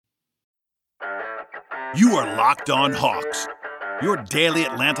You are Locked On Hawks, your daily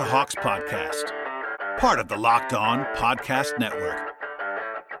Atlanta Hawks podcast. Part of the Locked On Podcast Network.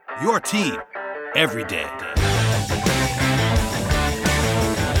 Your team every day.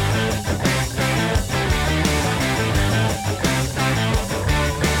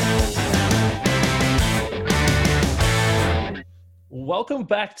 Welcome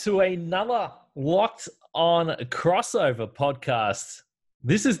back to another Locked On crossover podcast.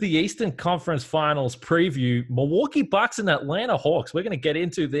 This is the Eastern Conference Finals preview. Milwaukee Bucks and Atlanta Hawks. We're going to get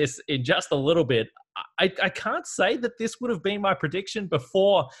into this in just a little bit. I can't say that this would have been my prediction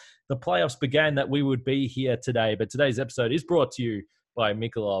before the playoffs began that we would be here today. But today's episode is brought to you by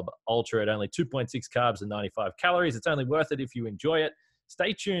Michelob Ultra at only 2.6 carbs and 95 calories. It's only worth it if you enjoy it.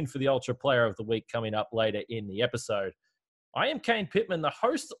 Stay tuned for the Ultra Player of the Week coming up later in the episode. I am Kane Pittman, the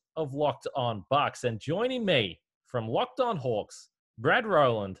host of Locked On Bucks, and joining me from Locked On Hawks, Brad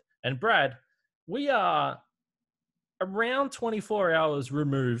Rowland. And Brad, we are around 24 hours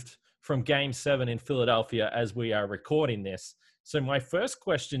removed from Game 7 in Philadelphia as we are recording this. So my first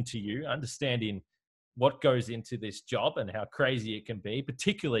question to you, understanding what goes into this job and how crazy it can be,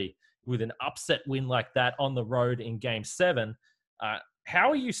 particularly with an upset win like that on the road in Game 7, how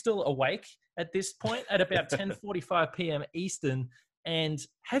are you still awake at this point at about 10:45 p.m. Eastern? And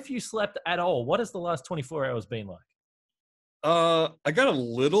have you slept at all? What has the last 24 hours been like? I got a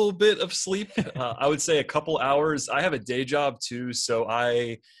little bit of sleep. I would say a couple hours. I have a day job too, so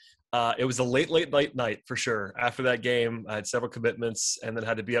it was a late night for sure. After that game, I had several commitments and then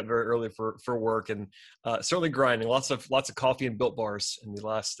had to be up very early for work, and certainly grinding. Lots of coffee and Built Bars in the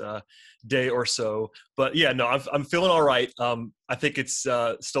last day or so. But yeah, no, I'm feeling all right. I think it's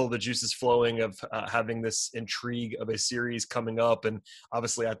still the juices flowing of having this intrigue of a series coming up, and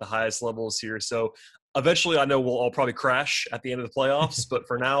obviously at the highest levels here. So eventually, I know we'll all probably crash at the end of the playoffs, but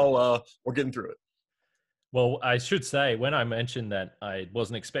for now, we're getting through it. Well, I should say, when I mentioned that I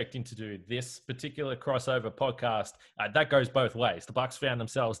wasn't expecting to do this particular crossover podcast, that goes both ways. The Bucks found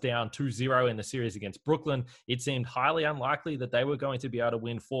themselves down 2-0 in the series against Brooklyn. It seemed highly unlikely that they were going to be able to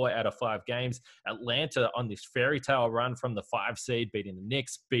win 4 out of 5 games. Atlanta on this fairy tale run from the 5 seed, beating the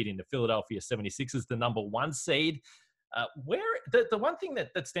Knicks, beating the Philadelphia 76ers, the number 1 seed. The one thing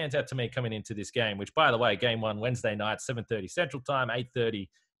that stands out to me coming into this game, which, by the way, Game 1 Wednesday night, 7:30 Central Time, 8:30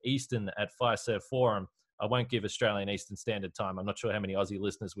 Eastern at Fiserv Forum. I won't give Australian Eastern Standard Time. I'm not sure how many Aussie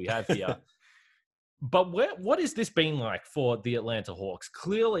listeners we have here. But what has this been like for the Atlanta Hawks?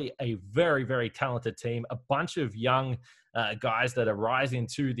 Clearly a very, very talented team, a bunch of young guys that are rising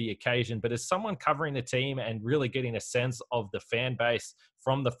to the occasion. But as someone covering the team and really getting a sense of the fan base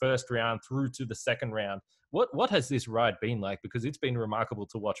from the first round through to the second round, what has this ride been like? Because it's been remarkable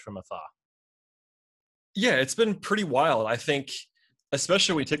to watch from afar. Yeah, it's been pretty wild. I think,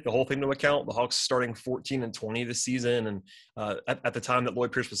 especially when you take the whole thing into account, the Hawks starting 14-20 this season. And at the time that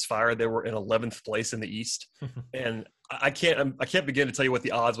Lloyd Pierce was fired, they were in 11th place in the East. And I can't begin to tell you what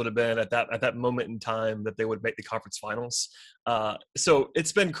the odds would have been at that moment in time that they would make the conference finals. So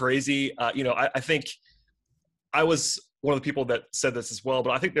it's been crazy. I think I was one of the people that said this as well,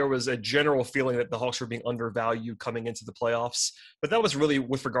 but I think there was a general feeling that the Hawks were being undervalued coming into the playoffs. But that was really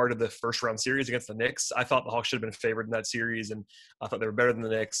with regard to the first round series against the Knicks. I thought the Hawks should have been favored in that series, and I thought they were better than the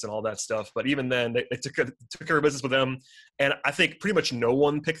Knicks and all that stuff. But even then, they took care of business with them. And I think pretty much no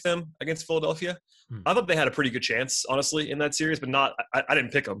one picked them against Philadelphia. I thought they had a pretty good chance, honestly, in that series, but I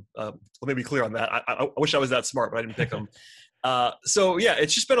didn't pick them. Let me be clear on that. I wish I was that smart, but I didn't pick them. So yeah,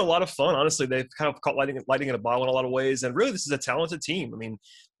 it's just been a lot of fun. Honestly, they've kind of caught lightning in a bottle in a lot of ways. And really, this is a talented team. I mean,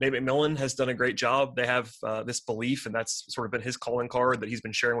 Nate McMillan has done a great job. They have this belief, and that's sort of been his calling card that he's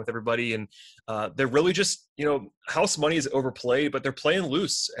been sharing with everybody. And they're really just, house money is overplayed, but they're playing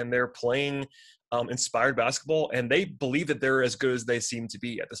loose and they're playing inspired basketball. And they believe that they're as good as they seem to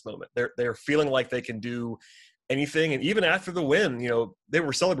be at this moment. They're feeling like they can do anything. And even after the win, they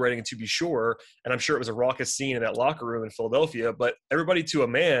were celebrating, to be sure. And I'm sure it was a raucous scene in that locker room in Philadelphia, but everybody to a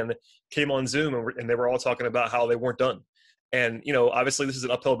man came on Zoom and they were all talking about how they weren't done. And, obviously this is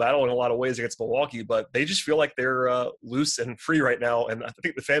an uphill battle in a lot of ways against Milwaukee, but they just feel like they're loose and free right now. And I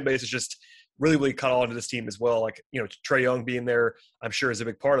think the fan base is just really, really caught on to this team as well. Like, Trae Young being there, I'm sure is a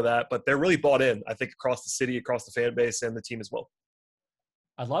big part of that, but they're really bought in, I think, across the city, across the fan base and the team as well.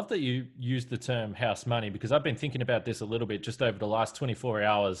 I love that you used the term house money, because I've been thinking about this a little bit just over the last 24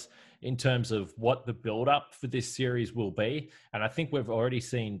 hours in terms of what the build-up for this series will be. And I think we've already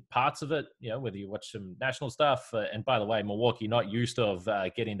seen parts of it, whether you watch some national stuff. And by the way, Milwaukee not used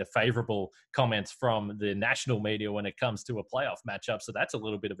to getting the favorable comments from the national media when it comes to a playoff matchup. So that's a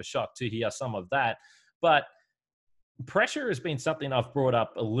little bit of a shock to hear some of that. But pressure has been something I've brought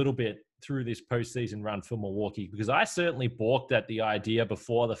up a little bit through this postseason run for Milwaukee, because I certainly balked at the idea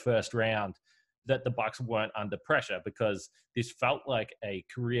before the first round that the Bucks weren't under pressure, because this felt like a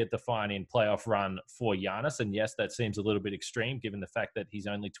career-defining playoff run for Giannis. And yes, that seems a little bit extreme given the fact that he's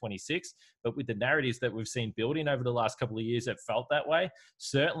only 26. But with the narratives that we've seen building over the last couple of years, it felt that way.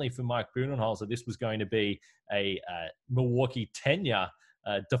 Certainly for Mike Budenholzer, this was going to be a Milwaukee tenure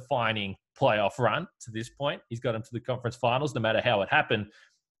defining playoff run to this point. He's got him to the conference finals, no matter how it happened.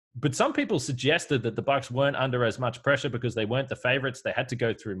 But some people suggested that the Bucks weren't under as much pressure because they weren't the favorites. They had to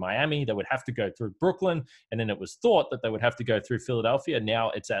go through Miami. They would have to go through Brooklyn. And then it was thought that they would have to go through Philadelphia. Now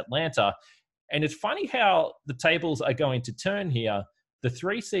it's Atlanta. And it's funny how the tables are going to turn here. The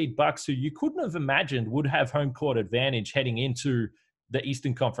 3-seed Bucks, who you couldn't have imagined would have home court advantage heading into the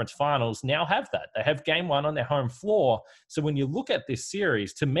Eastern Conference Finals, now have that. They have game one on their home floor. So when you look at this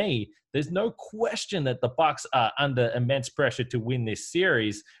series, to me, there's no question that the Bucks are under immense pressure to win this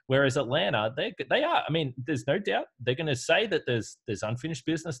series, whereas Atlanta, they are. I mean, there's no doubt they're going to say that there's unfinished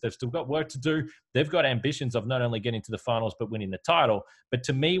business. They've still got work to do. They've got ambitions of not only getting to the finals, but winning the title. But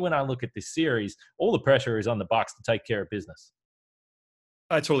to me, when I look at this series, all the pressure is on the Bucks to take care of business.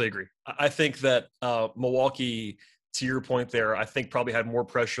 I totally agree. I think that Milwaukee, to your point there, I think probably had more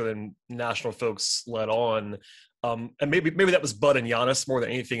pressure than national folks let on. And maybe that was Bud and Giannis more than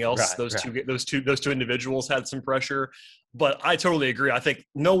anything else. Those two individuals had some pressure. But I totally agree. I think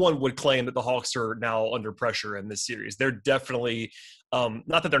no one would claim that the Hawks are now under pressure in this series. They're definitely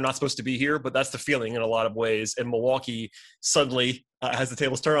not that they're not supposed to be here, but that's the feeling in a lot of ways. And Milwaukee suddenly has the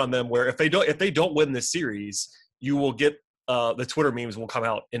tables turned on them, where if they don't win this series, you will get the Twitter memes will come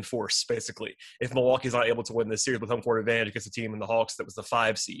out in force, basically, if Milwaukee's not able to win this series with home court advantage against a team in the Hawks that was the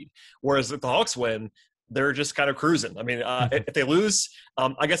 5 seed. Whereas if the Hawks win, they're just kind of cruising. I mean, if they lose,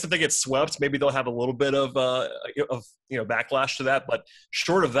 I guess if they get swept, maybe they'll have a little bit of backlash to that. But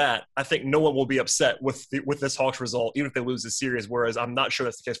short of that, I think no one will be upset with this Hawks result, even if they lose this series. Whereas I'm not sure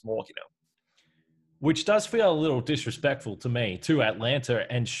that's the case for Milwaukee now. Which does feel a little disrespectful to me, to Atlanta.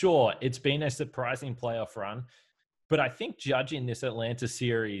 And sure, it's been a surprising playoff run. But I think judging this Atlanta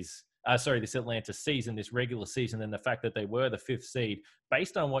series, this Atlanta season, this regular season, and the fact that they were the 5th seed,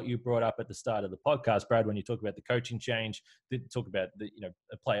 based on what you brought up at the start of the podcast, Brad, when you talk about the coaching change, talk about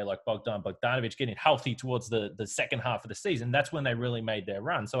a player like Bogdan Bogdanovic getting healthy towards the second half of the season, that's when they really made their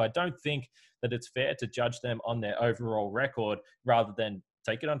run. So I don't think that it's fair to judge them on their overall record rather than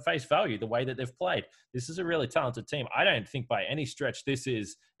take it on face value, the way that they've played. This is a really talented team. I don't think by any stretch this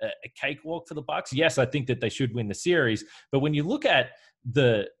is a cakewalk for the Bucks. Yes, I think that they should win the series. But when you look at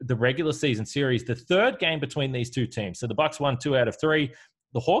the regular season series, the third game between these two teams, so the Bucks won 2 out of 3.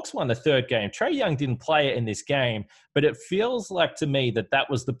 The Hawks won the third game. Trae Young didn't play in this game, but it feels like to me that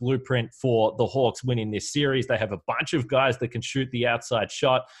was the blueprint for the Hawks winning this series. They have a bunch of guys that can shoot the outside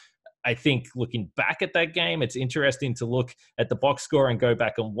shot. I think looking back at that game, it's interesting to look at the box score and go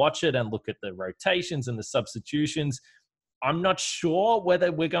back and watch it and look at the rotations and the substitutions. I'm not sure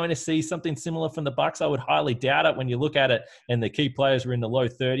whether we're going to see something similar from the Bucks. I would highly doubt it when you look at it and the key players were in the low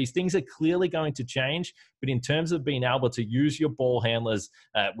 30s. Things are clearly going to change, but in terms of being able to use your ball handlers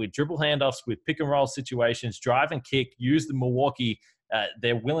with dribble handoffs, with pick and roll situations, drive and kick, use the Milwaukee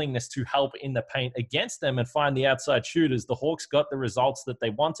their willingness to help in the paint against them and find the outside shooters, the Hawks got the results that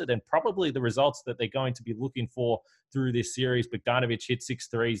they wanted and probably the results that they're going to be looking for through this series. Bogdanovic hit 6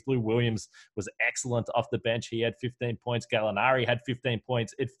 threes. Lou Williams was excellent off the bench. He had 15 points. Gallinari had 15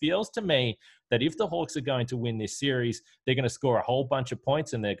 points. It feels to me that if the Hawks are going to win this series, they're going to score a whole bunch of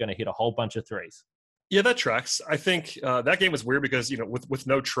points and they're going to hit a whole bunch of threes. Yeah, that tracks. I think that game was weird because, with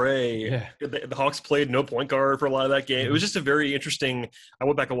no Trae, the Hawks played no point guard for a lot of that game. It was just a very interesting – I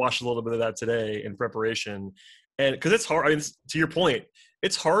went back and watched a little bit of that today in preparation. And because it's hard – I mean, to your point,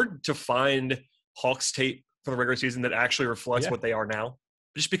 it's hard to find Hawks tape for the regular season that actually reflects what they are now,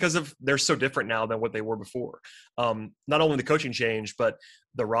 just because they're so different now than what they were before. Not only the coaching change, but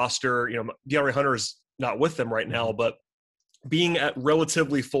the roster. DeAndre Hunter's not with them right now, but being at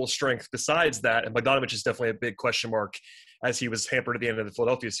relatively full strength besides that, and Bogdanovic is definitely a big question mark as he was hampered at the end of the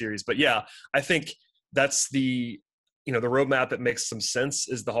Philadelphia series. But yeah, I think that's the roadmap that makes some sense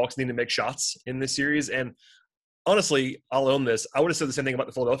is the Hawks need to make shots in this series. And honestly, I'll own this. I would have said the same thing about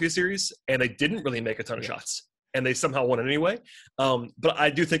the Philadelphia series, and they didn't really make a ton of shots. And they somehow won anyway. But I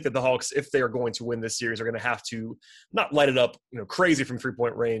do think that the Hawks, if they are going to win this series, are going to have to not light it up, crazy from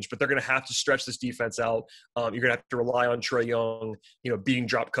 3-point range, but they're going to have to stretch this defense out. You're going to have to rely on Trae Young, beating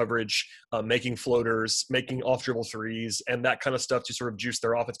drop coverage, making floaters, making off-dribble threes, and that kind of stuff to sort of juice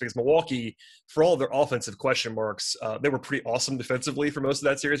their offense. Because Milwaukee, for all of their offensive question marks, they were pretty awesome defensively for most of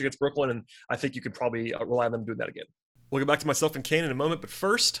that series against Brooklyn, and I think you could probably rely on them doing that again. We'll get back to myself and Kane in a moment, but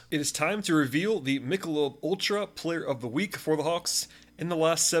first, it is time to reveal the Michelob Ultra Player of the Week for the Hawks in the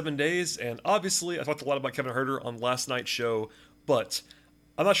last 7 days. And obviously, I talked a lot about Kevin Huerter on last night's show, but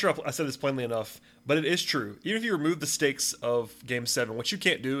I'm not sure I said this plainly enough, but it is true. Even if you remove the stakes of Game 7, which you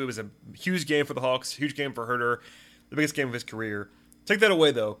can't do, it was a huge game for the Hawks, huge game for Huerter, the biggest game of his career. Take that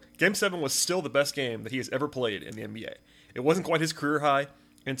away, though. Game 7 was still the best game that he has ever played in the NBA. It wasn't quite his career high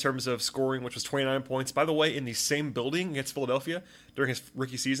in terms of scoring, which was 29 points, by the way, in the same building against Philadelphia during his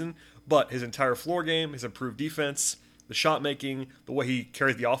rookie season. But his entire floor game, his improved defense, the shot making, the way he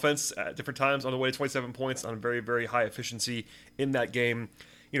carries the offense at different times on the way to 27 points on very, very high efficiency in that game.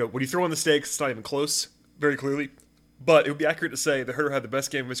 You know, when you throw in the stakes, it's not even close, very clearly. But it would be accurate to say that Huerter had the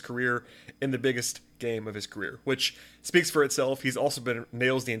best game of his career in the biggest game of his career, which speaks for itself. He's also been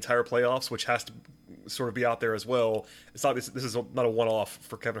nails the entire playoffs, which has to sort of be out there as well. It's not this is not a one-off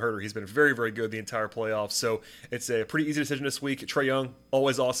for Kevin Huerter. He's been very, very good the entire playoffs. So it's a pretty easy decision this week. Trae Young,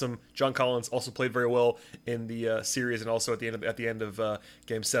 always awesome. John Collins also played very well in the series and also at the end of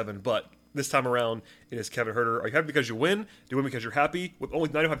Game 7. But this time around, it is Kevin Huerter. Are you happy because you win? Do you win because you're happy? With only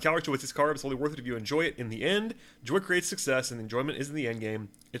 95 calories to this carb, it's only worth it if you enjoy it in the end. Joy creates success, and enjoyment isn't the end game.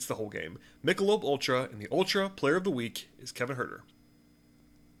 It's the whole game. Michelob Ultra, and the Ultra Player of the Week is Kevin Huerter.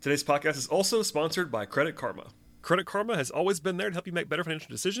 Today's podcast is also sponsored by Credit Karma. Credit Karma has always been there to help you make better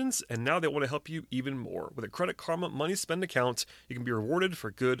financial decisions, and now they want to help you even more. With a Credit Karma Money Spend account, you can be rewarded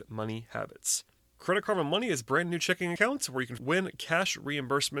for good money habits. Credit Karma Money is a brand new checking account where you can win cash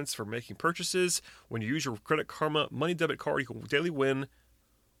reimbursements for making purchases. When you use your Credit Karma Money Debit Card, you can daily win.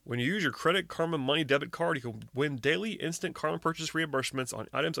 When you use your Credit Karma Money Debit Card, you can win daily instant Karma purchase reimbursements on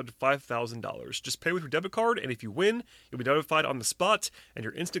items up to $5,000. Just pay with your debit card, and if you win, you'll be notified on the spot, and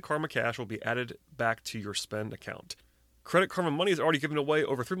your instant Karma cash will be added back to your spend account. Credit Karma Money has already given away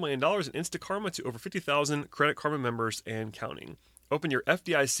over $3 million in instant Karma to over 50,000 Credit Karma members and counting. Open your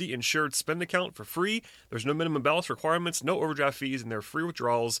FDIC insured spend account for free. There's no minimum balance requirements, no overdraft fees, and there are free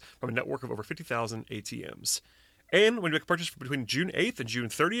withdrawals from a network of over 50,000 ATMs. And when you make a purchase between June 8th and June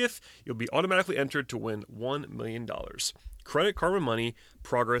 30th, you'll be automatically entered to win $1 million. Credit Karma Money,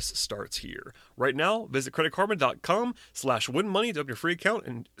 progress starts here. Right now, visit creditkarma.com/winmoney to open your free account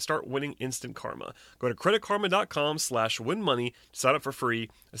and start winning instant karma. Go to creditkarma.com/winmoney to sign up for free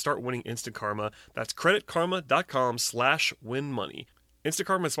and start winning instant karma. That's creditkarma.com/winmoney. Instant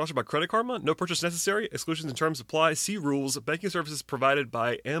Karma is sponsored by Credit Karma. No purchase necessary. Exclusions and terms apply. See rules. Banking services provided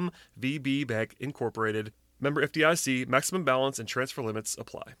by MVB Bank Incorporated. Member FDIC. Maximum balance and transfer limits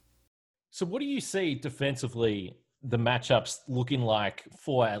apply. So what do you see defensively the matchups looking like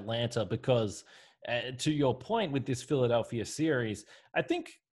for Atlanta? Because to your point with this Philadelphia series, I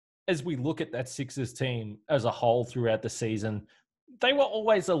think as we look at that Sixers team as a whole throughout the season, they were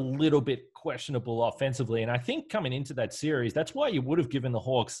always a little bit questionable offensively. And I think coming into that series, that's why you would have given the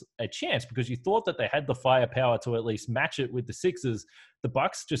Hawks a chance, because you thought that they had the firepower to at least match it with the Sixers. The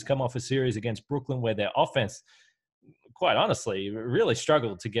Bucks just come off a series against Brooklyn where their offense, quite honestly, really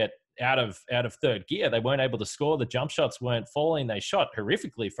struggled to get out of third gear. They weren't able to score. The jump shots weren't falling. They shot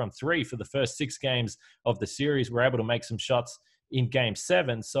horrifically from three for the first 6 games of the series. Were able to make some shots in Game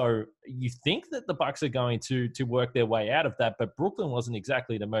 7. So you think that the Bucks are going to work their way out of that, but Brooklyn wasn't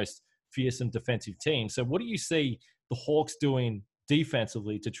exactly the most fearsome defensive team. So what do you see the Hawks doing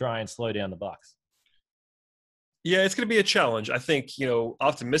defensively to try and slow down the Bucks? Yeah, it's going to be a challenge. I think,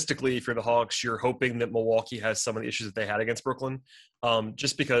 optimistically, if you're the Hawks, you're hoping that Milwaukee has some of the issues that they had against Brooklyn.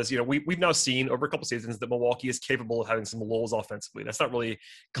 Just because, we've now seen over a couple seasons that Milwaukee is capable of having some lulls offensively. That's not really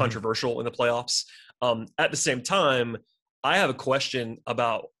controversial in the playoffs. At the same time, I have a question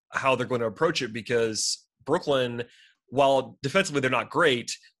about how they're going to approach it, because Brooklyn, while defensively they're not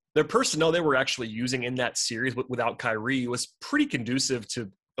great, their personnel they were actually using in that series without Kyrie was pretty conducive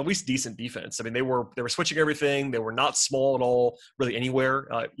to at least decent defense. I mean, they were switching everything. They were not small at all, really anywhere.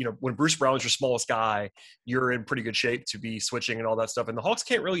 When Bruce Brown's your smallest guy, you're in pretty good shape to be switching and all that stuff. And the Hawks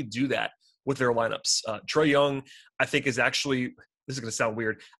can't really do that with their lineups. Trae Young, I think, is actually – this is going to sound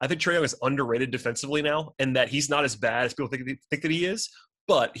weird. I think Trae Young is underrated defensively now, and that he's not as bad as people think that he is,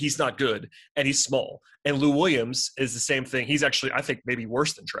 but he's not good, and he's small. And Lou Williams is the same thing. He's actually, I think, maybe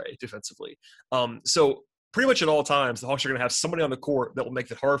worse than Trae defensively. So pretty much at all times, the Hawks are going to have somebody on the court that will make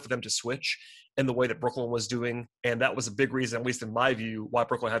it hard for them to switch in the way that Brooklyn was doing, and that was a big reason, at least in my view, why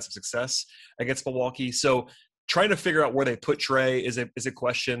Brooklyn had some success against Milwaukee. So trying to figure out where they put Trae is a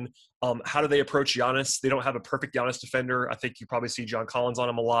question. How do they approach Giannis? They don't have a perfect Giannis defender. I think you probably see John Collins on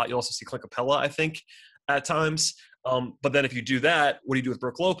him a lot. You also see Clint Capella, I think, at times. But then if you do that, what do you do with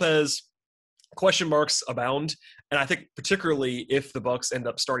Brook Lopez? question marks abound. And I think particularly if the Bucks end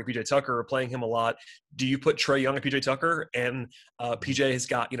up starting PJ Tucker or playing him a lot, do you put Trae Young and PJ Tucker? And PJ has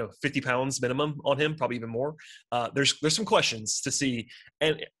got 50 pounds minimum on him, probably even more. There's some questions to see.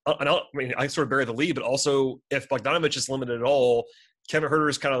 And I sort of bury the lead, but also if Bogdanovic is limited at all, Kevin Huerter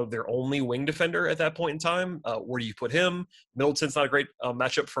is kind of their only wing defender at that point in time. Where do you put him? Middleton's not a great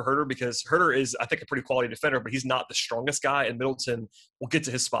matchup for Huerter because Huerter is, I think, a pretty quality defender, but he's not the strongest guy, and Middleton will get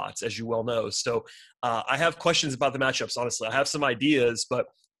to his spots, as you well know. So I have questions about the matchups, honestly. I have some ideas, but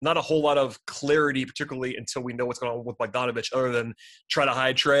not a whole lot of clarity, particularly until we know what's going on with Bogdanovic, other than try to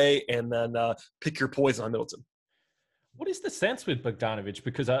hide Trae and then pick your poison on Middleton. What is the sense with Bogdanovic?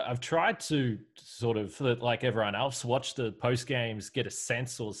 Because I've tried to sort of, like everyone else, watch the post games, get a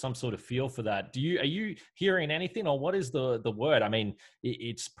sense or some sort of feel for that. Are you hearing anything, or what is the word? I mean,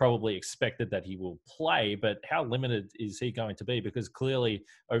 it's probably expected that he will play, but how limited is he going to be? Because clearly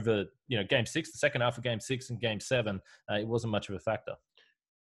over Game 6, the second half of Game 6 and Game 7, it wasn't much of a factor.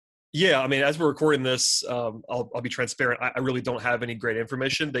 Yeah, I mean, as we're recording this, I'll be transparent. I really don't have any great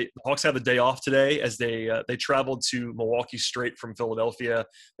information. The Hawks have the day off today as they traveled to Milwaukee straight from Philadelphia.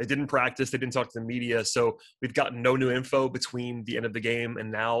 They didn't practice. They didn't talk to the media. So we've gotten no new info between the end of the game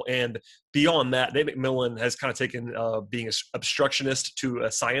and now. And beyond that, Nate McMillan has kind of taken being an obstructionist to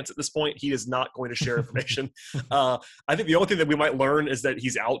a science at this point. He is not going to share information. I think the only thing that we might learn is that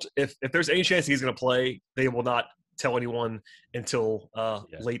he's out. If there's any chance he's going to play, they will not tell anyone until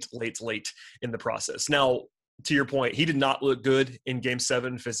late in the process. Now, to your point, he did not look good in Game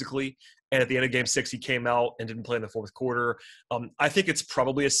 7 physically, and at the end of Game 6, he came out and didn't play in the fourth quarter. I think it's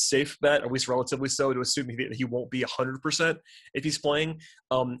probably a safe bet, at least relatively so, to assume that he won't be 100% if he's playing.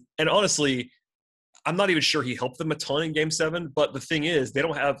 And honestly, I'm not even sure he helped them a ton in Game 7, but the thing is, they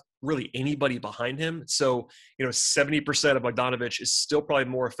don't have really anybody behind him. So, 70% of Bogdanovic is still probably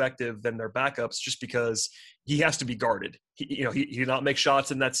more effective than their backups just because he has to be guarded. He did not make shots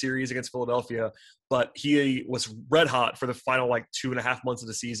in that series against Philadelphia, but he was red hot for the final 2.5 months of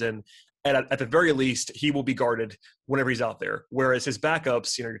the season. And at the very least, he will be guarded whenever he's out there. Whereas his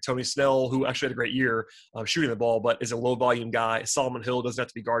backups, Tony Snell, who actually had a great year shooting the ball, but is a low-volume guy. Solomon Hill doesn't have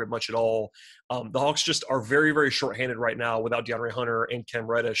to be guarded much at all. The Hawks just are very, very shorthanded right now without DeAndre Hunter and Cam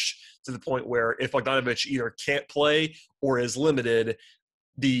Reddish, to the point where if Bogdanovic either can't play or is limited,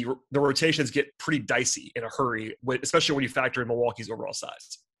 the rotations get pretty dicey in a hurry, especially when you factor in Milwaukee's overall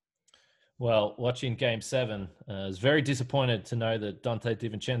size. Well, watching Game 7, I was very disappointed to know that Donte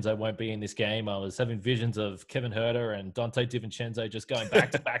DiVincenzo won't be in this game. I was having visions of Kevin Huerter and Donte DiVincenzo just going back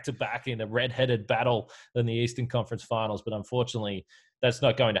to back in a red-headed battle in the Eastern Conference Finals, but unfortunately, that's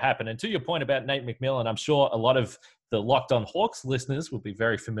not going to happen. And to your point about Nate McMillan, I'm sure a lot of the Locked On Hawks listeners will be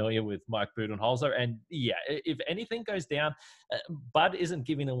very familiar with Mike Budenholzer. And yeah, if anything goes down, Bud isn't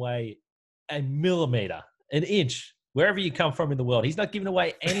giving away a millimeter, an inch, wherever you come from in the world. He's not giving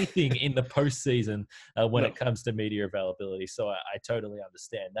away anything in the postseason when it comes to media availability. So I totally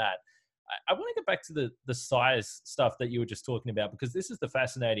understand that. I want to get back to the size stuff that you were just talking about, because this is the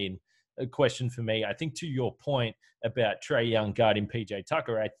fascinating question for me. I think to your point about Trae Young guarding PJ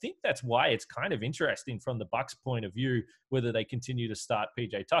Tucker, I think that's why it's kind of interesting from the Bucks' point of view, whether they continue to start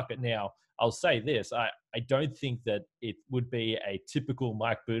PJ Tucker. Now, I'll say this, I don't think that it would be a typical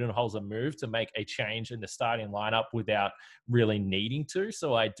Mike Budenholzer move to make a change in the starting lineup without really needing to.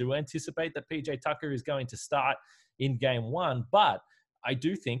 So I do anticipate that PJ Tucker is going to start in Game 1, but I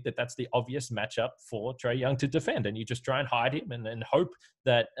do think that that's the obvious matchup for Trae Young to defend, and you just try and hide him and hope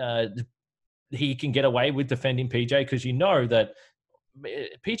that he can get away with defending PJ, because you know that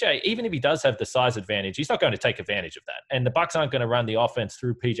PJ, even if he does have the size advantage, he's not going to take advantage of that. And the Bucks aren't going to run the offense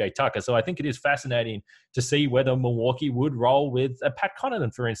through PJ Tucker. So I think it is fascinating to see whether Milwaukee would roll with a Pat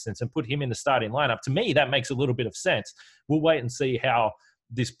Connaughton, for instance, and put him in the starting lineup. To me, that makes a little bit of sense. We'll wait and see how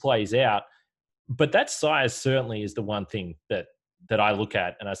this plays out. But that size certainly is the one thing that I look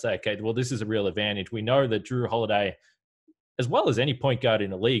at and I say, okay, well, this is a real advantage. We know that Jrue Holiday, as well as any point guard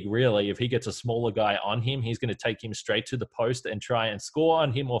in the league, really, if he gets a smaller guy on him, he's going to take him straight to the post and try and score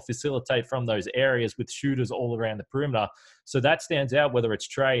on him or facilitate from those areas with shooters all around the perimeter. So that stands out, whether it's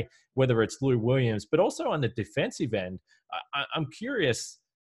Trae, whether it's Lou Williams, but also on the defensive end. I'm curious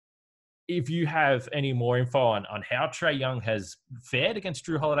if you have any more info on how Trae Young has fared against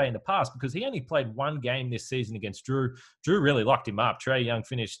Jrue Holiday in the past, because he only played one game this season against Jrue. Jrue really locked him up. Trae Young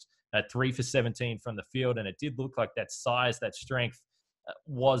finished at 3 for 17 from the field, and it did look like that size, that strength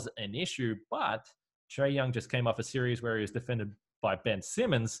was an issue. But Trae Young just came off a series where he was defended by Ben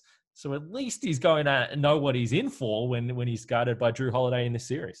Simmons, so at least he's going to know what he's in for when he's guarded by Jrue Holiday in this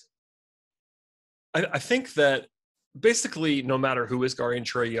series. I think that basically, no matter who is guarding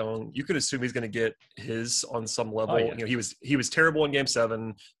Trae Young, you could assume he's going to get his on some level. Oh, yeah. You know, he was terrible in Game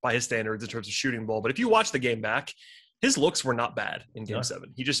 7 by his standards in terms of shooting ball. But if you watch the game back, his looks were not bad in Game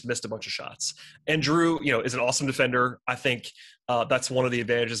 7. He just missed a bunch of shots. And Jrue, you know, is an awesome defender. I think that's one of the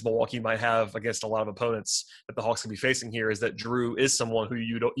advantages Milwaukee might have against a lot of opponents that the Hawks can be facing here, is that Jrue is someone who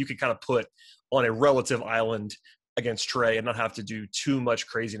you can kind of put on a relative island against Trae and not have to do too much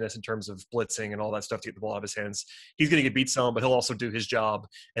craziness in terms of blitzing and all that stuff to get the ball out of his hands. He's going to get beat some, but he'll also do his job,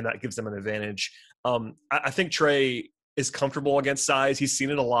 and that gives them an advantage. I think Trae is comfortable against size. He's seen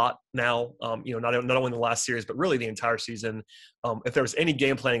it a lot now, you know, not only in the last series, but really the entire season. If there was any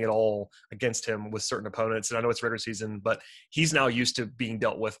game planning at all against him with certain opponents, and I know it's regular season, but he's now used to being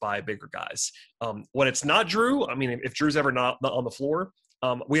dealt with by bigger guys. When it's not Jrue, I mean, if Drew's ever not on the floor,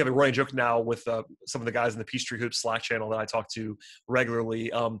 we have a running joke now with some of the guys in the Peachtree Hoops Slack channel that I talk to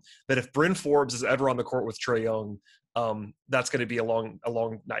regularly, that if Bryn Forbes is ever on the court with Trae Young, that's going to be a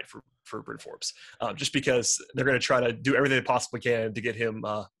long night for Bryn Forbes, just because they're going to try to do everything they possibly can to get him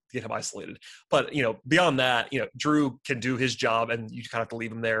isolated. But, you know, beyond that, you know, Jrue can do his job, and you kind of have to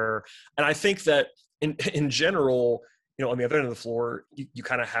leave him there. And I think that in general, you know, on the other end of the floor, you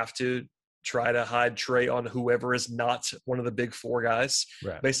kind of have to try to hide Trae on whoever is not one of the big four guys,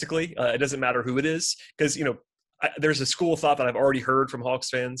 right. Basically. It doesn't matter who it is, because, you know, there's a school of thought that I've already heard from Hawks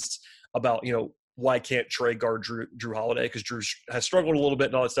fans about, you know, why can't Trae guard Jrue Holiday, because Jrue has struggled a little bit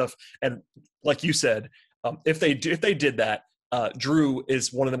and all that stuff. And like you said, if they did that, Jrue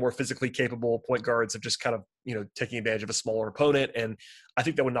is one of the more physically capable point guards of just kind of, you know, taking advantage of a smaller opponent. And I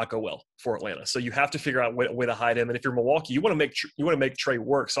think that would not go well for Atlanta. So you have to figure out a way to hide him. And if you're Milwaukee, you want to make Trae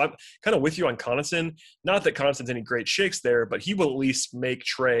work. So I'm kind of with you on Connaughton. Not that Connaughton's any great shakes there, but he will at least make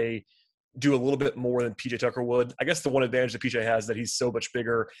Trae do a little bit more than PJ Tucker would. I guess the one advantage that PJ has is that he's so much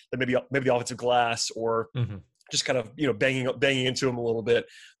bigger than maybe the offensive glass, or just kind of, you know, banging into him a little bit.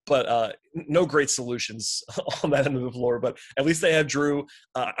 But no great solutions on that end of the floor. But at least they have Jrue.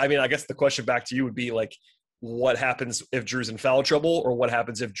 I mean, I guess the question back to you would be, like, what happens if Drew's in foul trouble, or what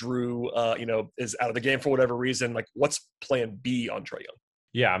happens if Jrue, you know, is out of the game for whatever reason? Like, what's plan B on Trae Young?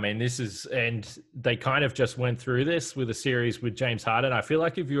 Yeah, I mean, and they kind of just went through this with a series with James Harden. I feel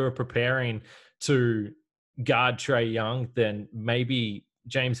like if you were preparing to guard Trae Young, then maybe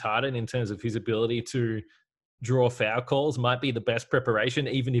James Harden, in terms of his ability to draw foul calls, might be the best preparation,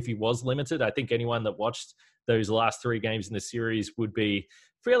 even if he was limited. I think anyone that watched those last 3 games in the series would be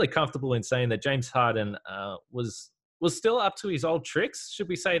fairly comfortable in saying that James Harden was still up to his old tricks, should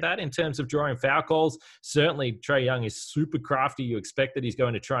we say that, in terms of drawing foul calls. Certainly, Trae Young is super crafty. You expect that he's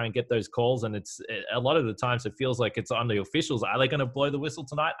going to try and get those calls, and it's a lot of the times it feels like it's on the officials. Are they going to blow the whistle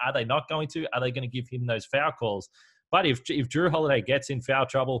tonight? Are they not going to? Are they going to give him those foul calls? But if Jrue Holiday gets in foul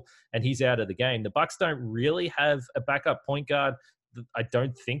trouble and he's out of the game, the Bucks don't really have a backup point guard. I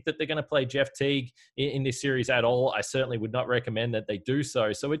don't think that they're going to play Jeff Teague in this series at all. I certainly would not recommend that they do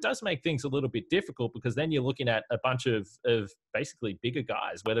so. So it does make things a little bit difficult, because then you're looking at a bunch of basically bigger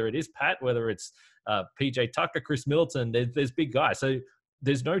guys, whether it is Pat, whether it's PJ Tucker, Chris Middleton, there's big guys. So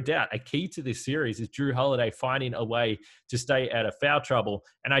there's no doubt a key to this series is Jrue Holiday finding a way to stay out of foul trouble.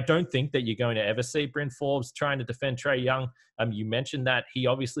 And I don't think that you're going to ever see Bryn Forbes trying to defend Trae Young. You mentioned that he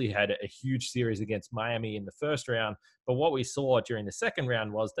obviously had a huge series against Miami in the first round. But what we saw during the second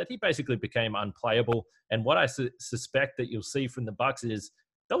round was that he basically became unplayable. And what I suspect that you'll see from the Bucks is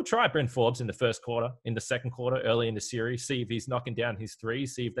they'll try Bryn Forbes in the first quarter, in the second quarter, early in the series, see if he's knocking down his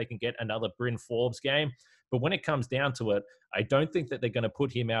threes, see if they can get another Bryn Forbes game. But when it comes down to it, I don't think that they're going to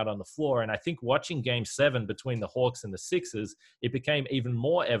put him out on the floor. And I think watching Game 7 between the Hawks and the Sixers, it became even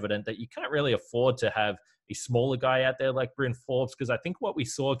more evident that you can't really afford to have a smaller guy out there like Bryn Forbes, because I think what we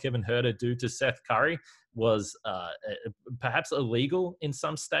saw Kevin Huerter do to Seth Curry was perhaps illegal in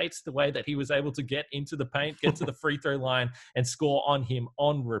some states, the way that he was able to get into the paint, get to the free throw line, and score on him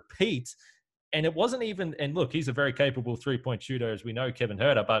on repeat. And it wasn't even, and look, he's a very capable three-point shooter, as we know, Kevin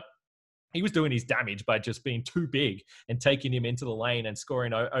Huerter, but he was doing his damage by just being too big and taking him into the lane and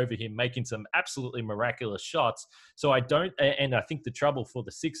scoring over him, making some absolutely miraculous shots. So I think the trouble for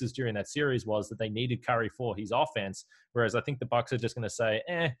the Sixers during that series was that they needed Curry for his offense, whereas I think the Bucks are just going to say,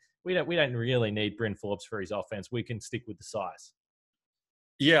 we don't really need Bryn Forbes for his offense. We can stick with the size.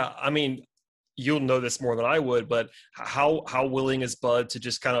 Yeah, I mean, you'll know this more than I would, but how willing is Bud to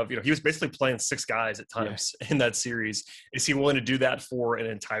just kind of, he was basically playing 6 guys at times in that series. Is he willing to do that for an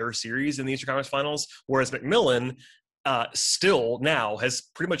entire series in the Eastern Conference Finals? Whereas McMillan still now has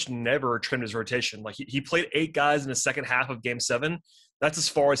pretty much never trimmed his rotation. Like he played 8 guys in the second half of Game 7. That's as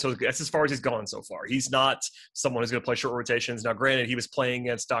far as he's gone so far. He's not someone who's going to play short rotations. Now, granted, he was playing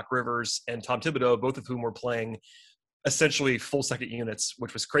against Doc Rivers and Tom Thibodeau, both of whom were playing essentially full second units,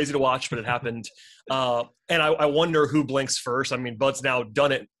 which was crazy to watch, but it happened. And I wonder who blinks first. I mean, Bud's now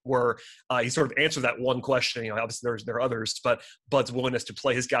done it where he sort of answered that one question. Obviously there are others, but Bud's willingness to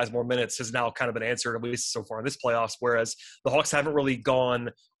play his guys more minutes has now kind of been answered, at least so far in this playoffs, whereas the Hawks haven't really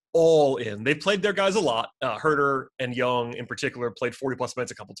gone all in. They played their guys a lot. Herter and Young in particular played 40-plus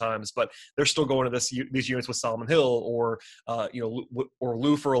minutes a couple times, but they're still going to these units with Solomon Hill or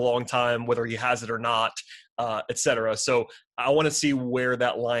Lou for a long time, whether he has it or not, et cetera. So I want to see where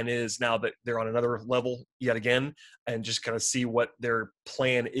that line is now that they're on another level yet again, and just kind of see what their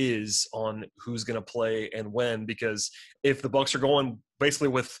plan is on who's going to play and when. Because if the Bucks are going basically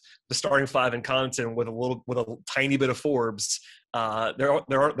with the starting five in Connaughton with a tiny bit of Forbes, there aren't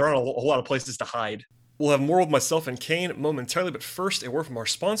a whole lot of places to hide. We'll have more with myself and Kane momentarily, but first, a word from our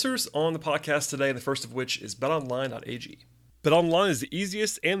sponsors on the podcast today, the first of which is betonline.ag. BetOnline is the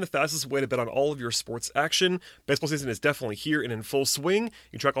easiest and the fastest way to bet on all of your sports action. Baseball season is definitely here and in full swing. You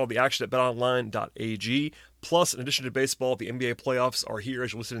can track all the action at betonline.ag. Plus, in addition to baseball, the NBA playoffs are here,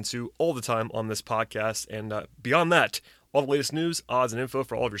 as you listen to all the time on this podcast. And beyond that, all the latest news, odds, and info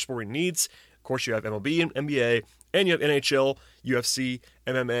for all of your sporting needs. Of course, you have MLB and NBA, and you have NHL, UFC,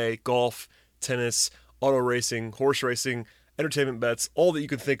 MMA, golf, tennis, auto racing, horse racing, entertainment bets, all that you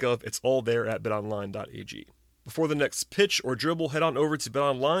can think of. It's all there at betonline.ag. Before the next pitch or dribble, head on over to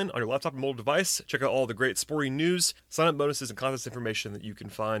BetOnline on your laptop or mobile device. Check out all the great sporting news, sign-up bonuses, and contest information that you can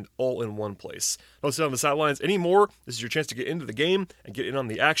find all in one place. Don't sit on the sidelines anymore. This is your chance to get into the game and get in on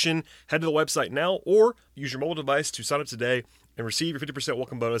the action. Head to the website now or use your mobile device to sign up today and receive your 50%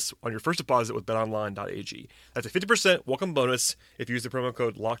 welcome bonus on your first deposit with betonline.ag. That's a 50% welcome bonus if you use the promo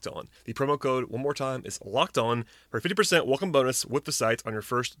code LOCKEDON. The promo code, one more time, is LOCKEDON for a 50% welcome bonus with the site on your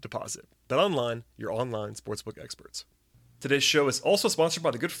first deposit. BetOnline, your online sportsbook experts. Today's show is also sponsored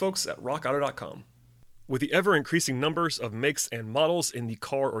by the good folks at RockAuto.com. With the ever-increasing numbers of makes and models in the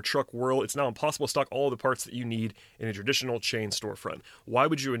car or truck world, it's now impossible to stock all of the parts that you need in a traditional chain storefront. Why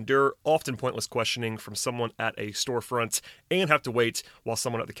would you endure often pointless questioning from someone at a storefront and have to wait while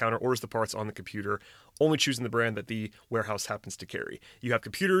someone at the counter orders the parts on the computer, only choosing the brand that the warehouse happens to carry? You have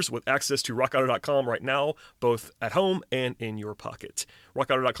computers with access to RockAuto.com right now, both at home and in your pocket.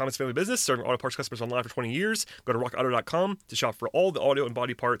 RockAuto.com is family business, serving auto parts customers online for 20 years. Go to RockAuto.com to shop for all the audio and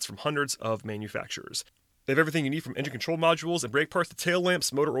body parts from hundreds of manufacturers. They have everything you need from engine control modules and brake parts to tail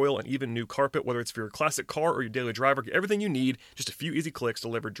lamps, motor oil, and even new carpet. Whether it's for your classic car or your daily driver, get everything you need, just a few easy clicks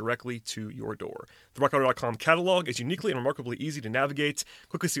delivered directly to your door. The RockAuto.com catalog is uniquely and remarkably easy to navigate.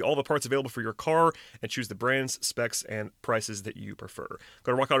 Quickly see all the parts available for your car and choose the brands, specs, and prices that you prefer.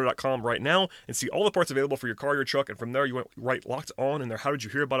 Go to RockAuto.com right now and see all the parts available for your car or your truck, and from there you went right locked on in their How Did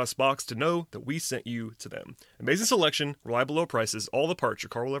You Hear About Us box to know that we sent you to them. Amazing selection, reliable low prices, all the parts your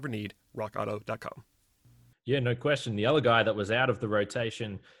car will ever need. RockAuto.com. Yeah, no question. The other guy that was out of the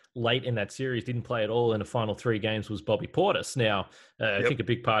rotation late in that series, didn't play at all in the final three games, was Bobby Portis. Now, I think a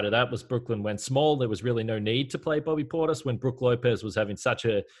big part of that was Brooklyn went small. There was really no need to play Bobby Portis when Brook Lopez was having such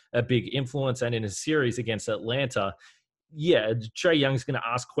a big influence. And in a series against Atlanta, yeah, Trae Young's going to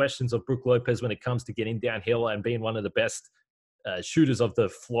ask questions of Brook Lopez when it comes to getting downhill and being one of the best shooters of the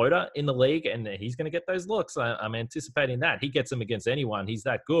floater in the league, and he's going to get those looks. I'm anticipating that. He gets them against anyone. He's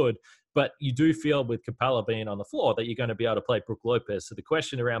that good. But you do feel with Capella being on the floor that you're going to be able to play Brook Lopez. So the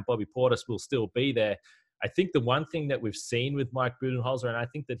question around Bobby Portis will still be there. I think the one thing that we've seen with Mike Budenholzer, and I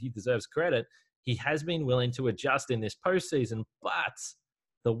think that he deserves credit, he has been willing to adjust in this postseason. But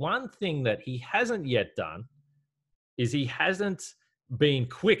the one thing that he hasn't yet done is he hasn't being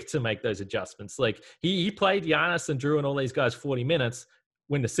quick to make those adjustments. Like he played Giannis and Drew and all these guys 40 minutes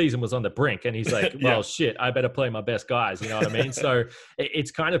when the season was on the brink. And he's like, well, shit, I better play my best guys. You know what I mean? So it's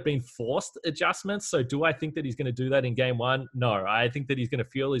kind of been forced adjustments. So do I think that he's going to do that in game one? No, I think that he's going to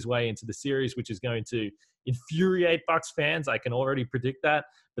feel his way into the series, which is going to infuriate Bucks fans. I can already predict that,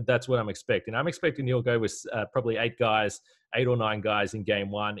 but that's what I'm expecting. I'm expecting he'll go with probably 8 or 9 guys in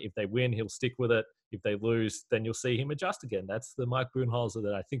game one. If they win, he'll stick with it. If they lose, then you'll see him adjust again. That's the Mike Budenholzer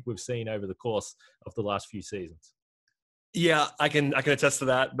that I think we've seen over the course of the last few seasons. Yeah, I can attest to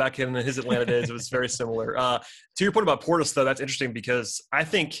that. Back in his Atlanta days, it was very similar. To your point about Portis, though, that's interesting because I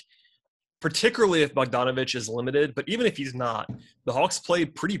think particularly if Bogdanovich is limited, but even if he's not, the Hawks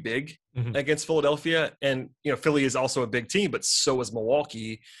played pretty big against Philadelphia. And, Philly is also a big team, but so is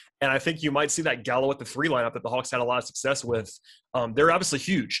Milwaukee. And I think you might see that Gallo at the 3 lineup that the Hawks had a lot of success with. They're obviously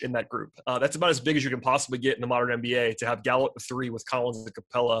huge in that group. That's about as big as you can possibly get in the modern NBA, to have Gallo at the 3 with Collins and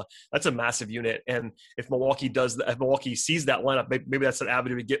Capella. That's a massive unit. And if Milwaukee sees that lineup, maybe that's an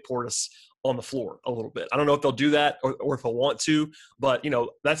avenue to get Portis on the floor a little bit. I don't know if they'll do that or if they'll want to, but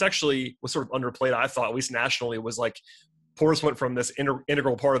that's actually was sort of underplayed. I thought, at least nationally, was like Portis went from this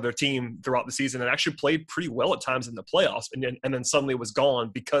integral part of their team throughout the season and actually played pretty well at times in the playoffs, and then suddenly was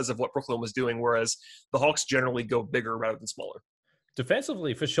gone because of what Brooklyn was doing, whereas the Hawks generally go bigger rather than smaller.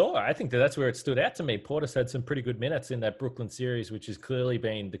 Defensively, for sure. I think that's where it stood out to me. Portis had some pretty good minutes in that Brooklyn series, which has clearly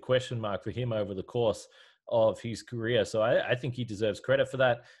been the question mark for him over the course of his career. So I think he deserves credit for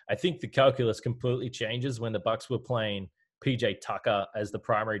that. I think the calculus completely changes when the Bucks were playing PJ Tucker as the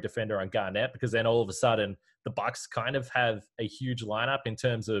primary defender on Garnett, because then all of a sudden the Bucks kind of have a huge lineup in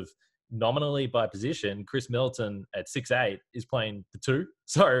terms of nominally by position. Chris Middleton at 6'8" is playing the 2.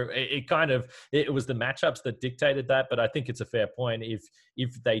 So it was the matchups that dictated that. But I think it's a fair point.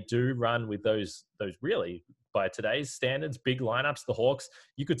 If they do run with those really, by today's standards, big lineups, the Hawks,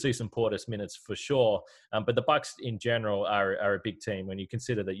 you could see some Portis minutes for sure. But the Bucks in general are a big team when you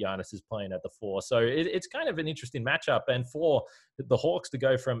consider that Giannis is playing at the 4. So it's kind of an interesting matchup. And for the Hawks to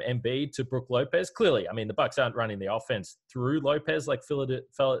go from Embiid to Brook Lopez, clearly, I mean, the Bucks aren't running the offense through Lopez like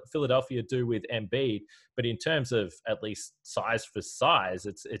Philadelphia do with Embiid. But in terms of at least size for size,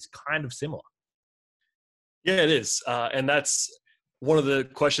 it's kind of similar. Yeah, it is. And that's one of the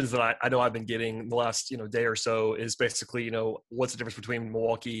questions that I know I've been getting the last day or so, is basically what's the difference between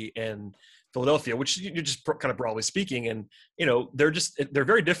Milwaukee and Philadelphia, which you just kind of broadly speaking, and they're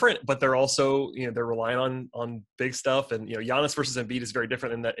very different, but they're also they're relying on big stuff, and Giannis versus Embiid is very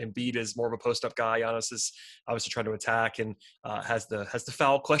different in that Embiid is more of a post up guy. Giannis is obviously trying to attack and has the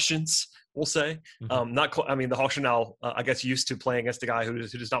foul questions, we'll say. Mm-hmm. The Hawks are now, I guess, used to playing against a guy who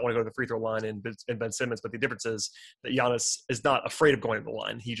does not want to go to the free throw line in Ben Simmons. But the difference is that Giannis is not afraid of going to the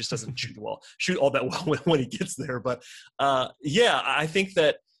line. He just doesn't shoot all that well when he gets there. But I think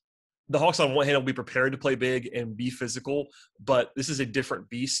that the Hawks on one hand will be prepared to play big and be physical, but this is a different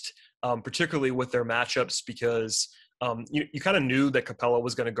beast, particularly with their matchups, because you kind of knew that Capella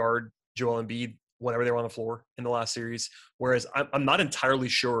was going to guard Joel Embiid whenever they were on the floor in the last series, whereas I'm not entirely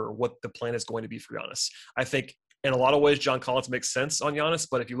sure what the plan is going to be for Giannis. I think in a lot of ways John Collins makes sense on Giannis,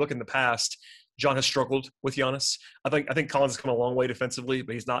 but if you look in the past, John has struggled with Giannis. I think Collins has come a long way defensively,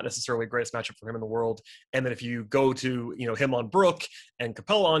 but he's not necessarily the greatest matchup for him in the world. And then if you go to him on Brook and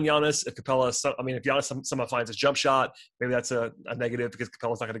Capella on Giannis, if Giannis somehow finds his jump shot, maybe that's a negative because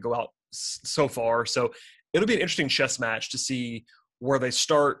Capella's not going to go out so far. So it'll be an interesting chess match to see where they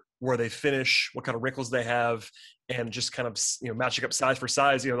start, where they finish, what kind of wrinkles they have, and just kind of matching up size for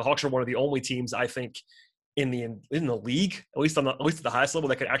size. The Hawks are one of the only teams, I think, in the league, at least at the highest level,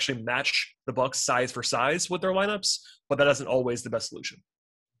 that could actually match the Bucks size for size with their lineups, but that isn't always the best solution.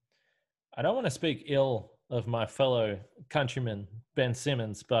 I don't want to speak ill of my fellow countryman Ben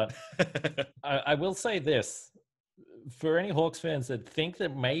Simmons, but I will say this. For any Hawks fans that think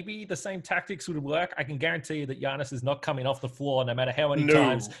that maybe the same tactics would work, I can guarantee you that Giannis is not coming off the floor no matter how many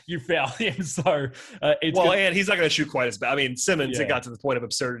times you foul him. So and he's not going to shoot quite as bad. I mean, Simmons, it got to the point of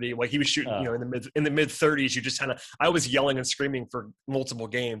absurdity. Like he was shooting, in the mid 30s. You just kind of, I was yelling and screaming for multiple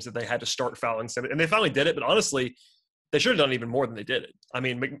games that they had to start fouling Simmons, and they finally did it. But honestly, they should have done even more than they did it. I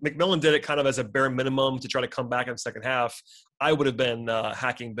mean, McMillan did it kind of as a bare minimum to try to come back in the second half. I would have been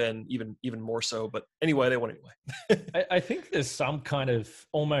hacking Ben even more so. But anyway, they won anyway. I think there's some kind of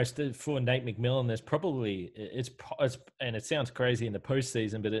almost for Nate McMillan, there's probably it's and it sounds crazy in the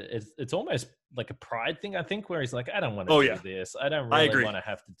postseason, but it's almost like a pride thing, I think, where he's like, I don't want to do this. I don't really want to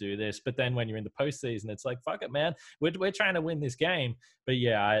have to do this. But then when you're in the postseason, it's like, fuck it, man. We're trying to win this game. But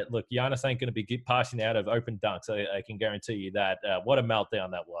look, Giannis ain't going to be passing out of open dunks. I can guarantee you that. What a meltdown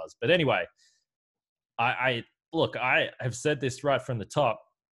that was. But anyway, I have said this right from the top.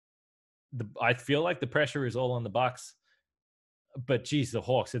 I feel like the pressure is all on the Bucks. But geez, the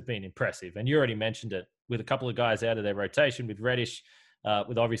Hawks have been impressive. And you already mentioned it with a couple of guys out of their rotation, with Reddish,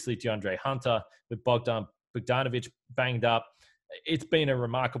 with obviously DeAndre Hunter, with Bogdanovic banged up. It's been a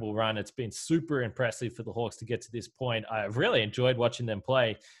remarkable run. It's been super impressive for the Hawks to get to this point. I've really enjoyed watching them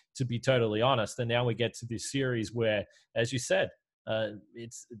play, to be totally honest. And now we get to this series where, as you said,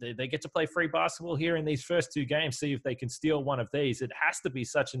 They get to play free basketball here in these first two games, see if they can steal one of these. It has to be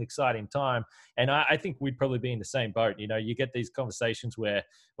such an exciting time. And I think we'd probably be in the same boat. You know, you get these conversations where,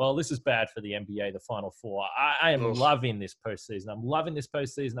 well, this is bad for the NBA, the Final Four. I am loving this postseason. I'm loving this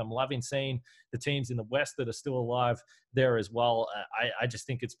postseason. I'm loving seeing the teams in the West that are still alive there as well. I just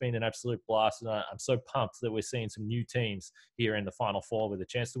think it's been an absolute blast. And I'm so pumped that we're seeing some new teams here in the Final Four with a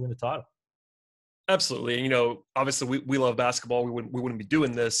chance to win the title. Absolutely. And, you know, obviously we love basketball. We wouldn't be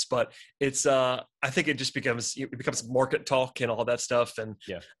doing this, but it's, I think it just becomes market talk and all that stuff. And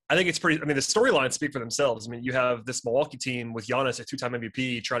yeah, I think it's pretty, I mean, the storylines speak for themselves. I mean, you have this Milwaukee team with Giannis, a 2-time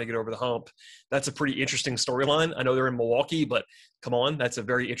MVP, trying to get over the hump. That's a pretty interesting storyline. I know they're in Milwaukee, but come on, that's a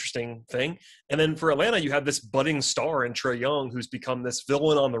very interesting thing. And then for Atlanta, you have this budding star in Trae Young, who's become this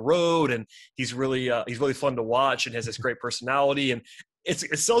villain on the road. And he's really fun to watch and has this great personality. And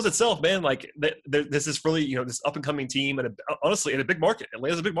it sells itself, man. Like this is really, you know, this up and coming team, and honestly, in a big market.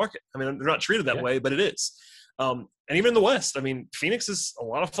 Atlanta's a big market. I mean, they're not treated that way, but it is. And even in the West, I mean, Phoenix is a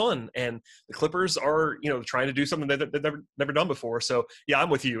lot of fun, and the Clippers are, you know, trying to do something that they've never done before. So yeah, I'm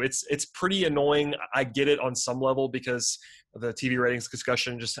with you. It's pretty annoying. I get it on some level because the TV ratings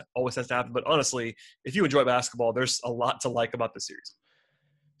discussion just always has to happen. But honestly, if you enjoy basketball, there's a lot to like about the series.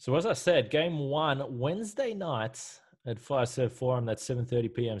 So as I said, game one, Wednesday night at Fiserv Forum. That's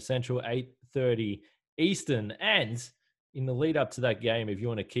 7:30 p.m. Central, 8:30 Eastern. And in the lead up to that game, if you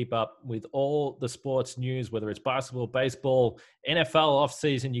want to keep up with all the sports news, whether it's basketball, baseball, NFL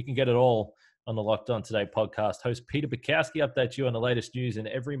offseason, you can get it all on the Locked On Today podcast. Host Peter Bukowski updates you on the latest news in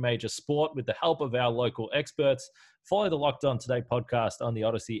every major sport with the help of our local experts. Follow the Locked On Today podcast on the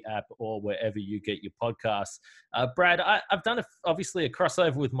Odyssey app or wherever you get your podcasts. Brad, I've done obviously a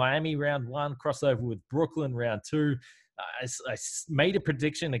crossover with Miami round one, crossover with Brooklyn round two. I made a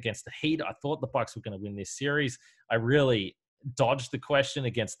prediction against the Heat. I thought the Bucks were going to win this series. I really dodged the question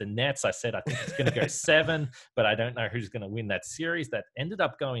against the Nets. I said I think it's going to go 7, but I don't know who's going to win that series. That ended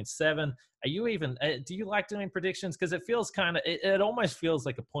up going 7. Are you even? Do you like doing predictions? Because it feels kind of. It almost feels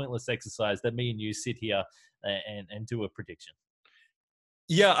like a pointless exercise that me and you sit here and do a prediction.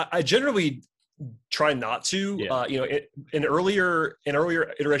 Yeah, I generally try not to. Yeah. You know, in earlier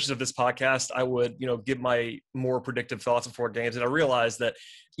iterations of this podcast, I would, you know, give my more predictive thoughts before games, and I realized that,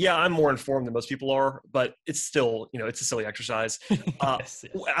 yeah, I'm more informed than most people are, but it's still, you know, it's a silly exercise. Yes.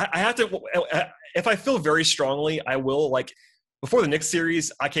 I have to, if I feel very strongly, I will, like, before the Knicks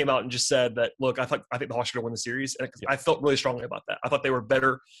series, I came out and just said that, look, I think the Hawks are going to win the series, and I felt really strongly about that. I thought they were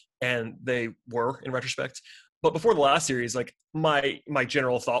better, and they were in retrospect. But before the last series, like my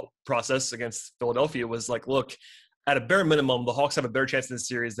general thought process against Philadelphia was like, look, at a bare minimum, the Hawks have a better chance in this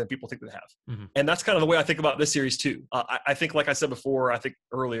series than people think they have. Mm-hmm. And that's kind of the way I think about this series too. I think, like I said before, I think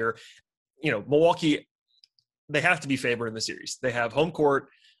earlier, you know, Milwaukee, they have to be favored in the series. They have home court.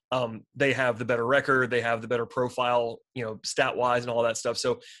 They have the better record. They have the better profile, you know, stat-wise and all that stuff.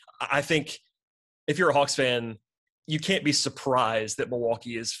 So I think if you're a Hawks fan, you can't be surprised that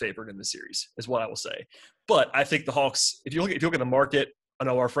Milwaukee is favored in the series, is what I will say. But I think the Hawks, if you look at the market, I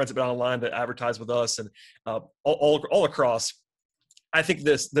know our friends have been online that advertise with us and all across. I think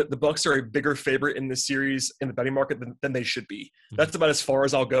the Bucks are a bigger favorite in this series in the betting market than they should be. Mm-hmm. That's about as far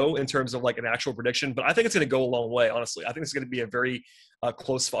as I'll go in terms of like an actual prediction. But I think it's going to go a long way, honestly. I think it's going to be a very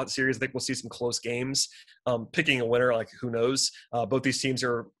close fought series. I think we'll see some close games. Picking a winner, like, who knows? Both these teams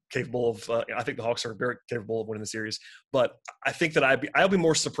are capable of. I think the Hawks are very capable of winning the series. But I think that I'll be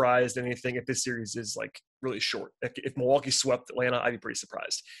more surprised than anything if this series is like really short. If Milwaukee swept Atlanta, I'd be pretty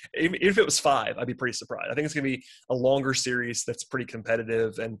surprised. Even if it was 5, I'd be pretty surprised. I think it's going to be a longer series that's pretty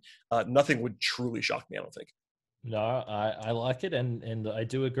competitive, and nothing would truly shock me, I don't think. No, I like it, and I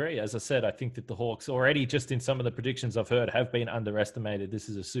do agree. As I said, I think that the Hawks already, just in some of the predictions I've heard, have been underestimated. This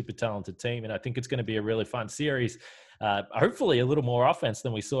is a super talented team, and I think it's going to be a really fun series. Hopefully a little more offense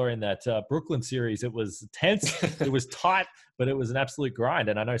than we saw in that Brooklyn series. It was tense, it was tight, but it was an absolute grind.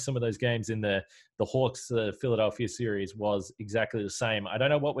 And I know some of those games in the Hawks Philadelphia series was exactly the same. I don't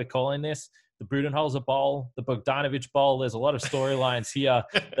know what we're calling this. The Budenholzer Bowl, the Bogdanovich Bowl. There's a lot of storylines here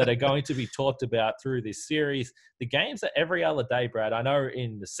that are going to be talked about through this series. The games are every other day, Brad. I know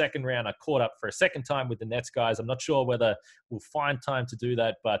in the second round, I caught up for a second time with the Nets guys. I'm not sure whether we'll find time to do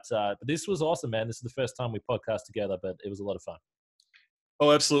that, but this was awesome, man. This is the first time we podcast together, but it was a lot of fun.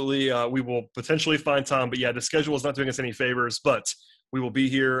 Oh, absolutely. We will potentially find time, but yeah, the schedule is not doing us any favors, but we will be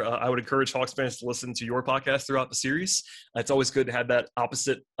here. I would encourage Hawks fans to listen to your podcast throughout the series. It's always good to have that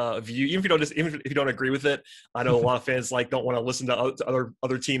opposite view, even if you don't agree with it. I know a lot of fans don't want to listen to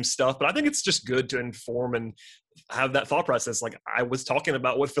other team stuff, but I think it's just good to inform and have that thought process. Like, I was talking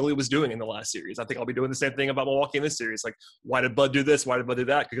about what Philly was doing in the last series. I think I'll be doing the same thing about Milwaukee in this series. Like, why did Bud do this? Why did Bud do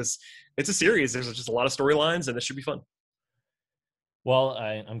that? Because it's a series. There's just a lot of storylines, and it should be fun. Well,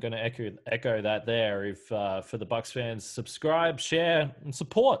 I'm going to echo that there. If for the Bucks fans, subscribe, share, and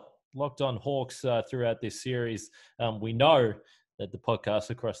support Locked On Hawks throughout this series. We know that the podcasts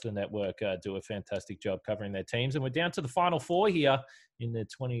across the network do a fantastic job covering their teams, and we're down to the final four here in the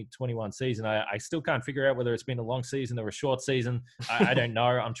 2021 season. I still can't figure out whether it's been a long season or a short season. I don't know.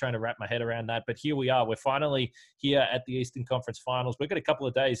 I'm trying to wrap my head around that, but here we are. We're finally here at the Eastern Conference Finals. We've got a couple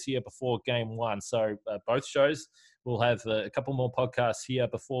of days here before Game 1, so both shows we'll have a couple more podcasts here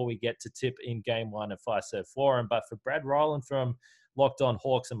before we get to tip in Game 1 at Fiserv Forum. But for Brad Rowland from Locked On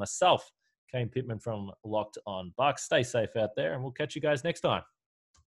Hawks and myself, Kane Pittman from Locked On Bucks, stay safe out there, and we'll catch you guys next time.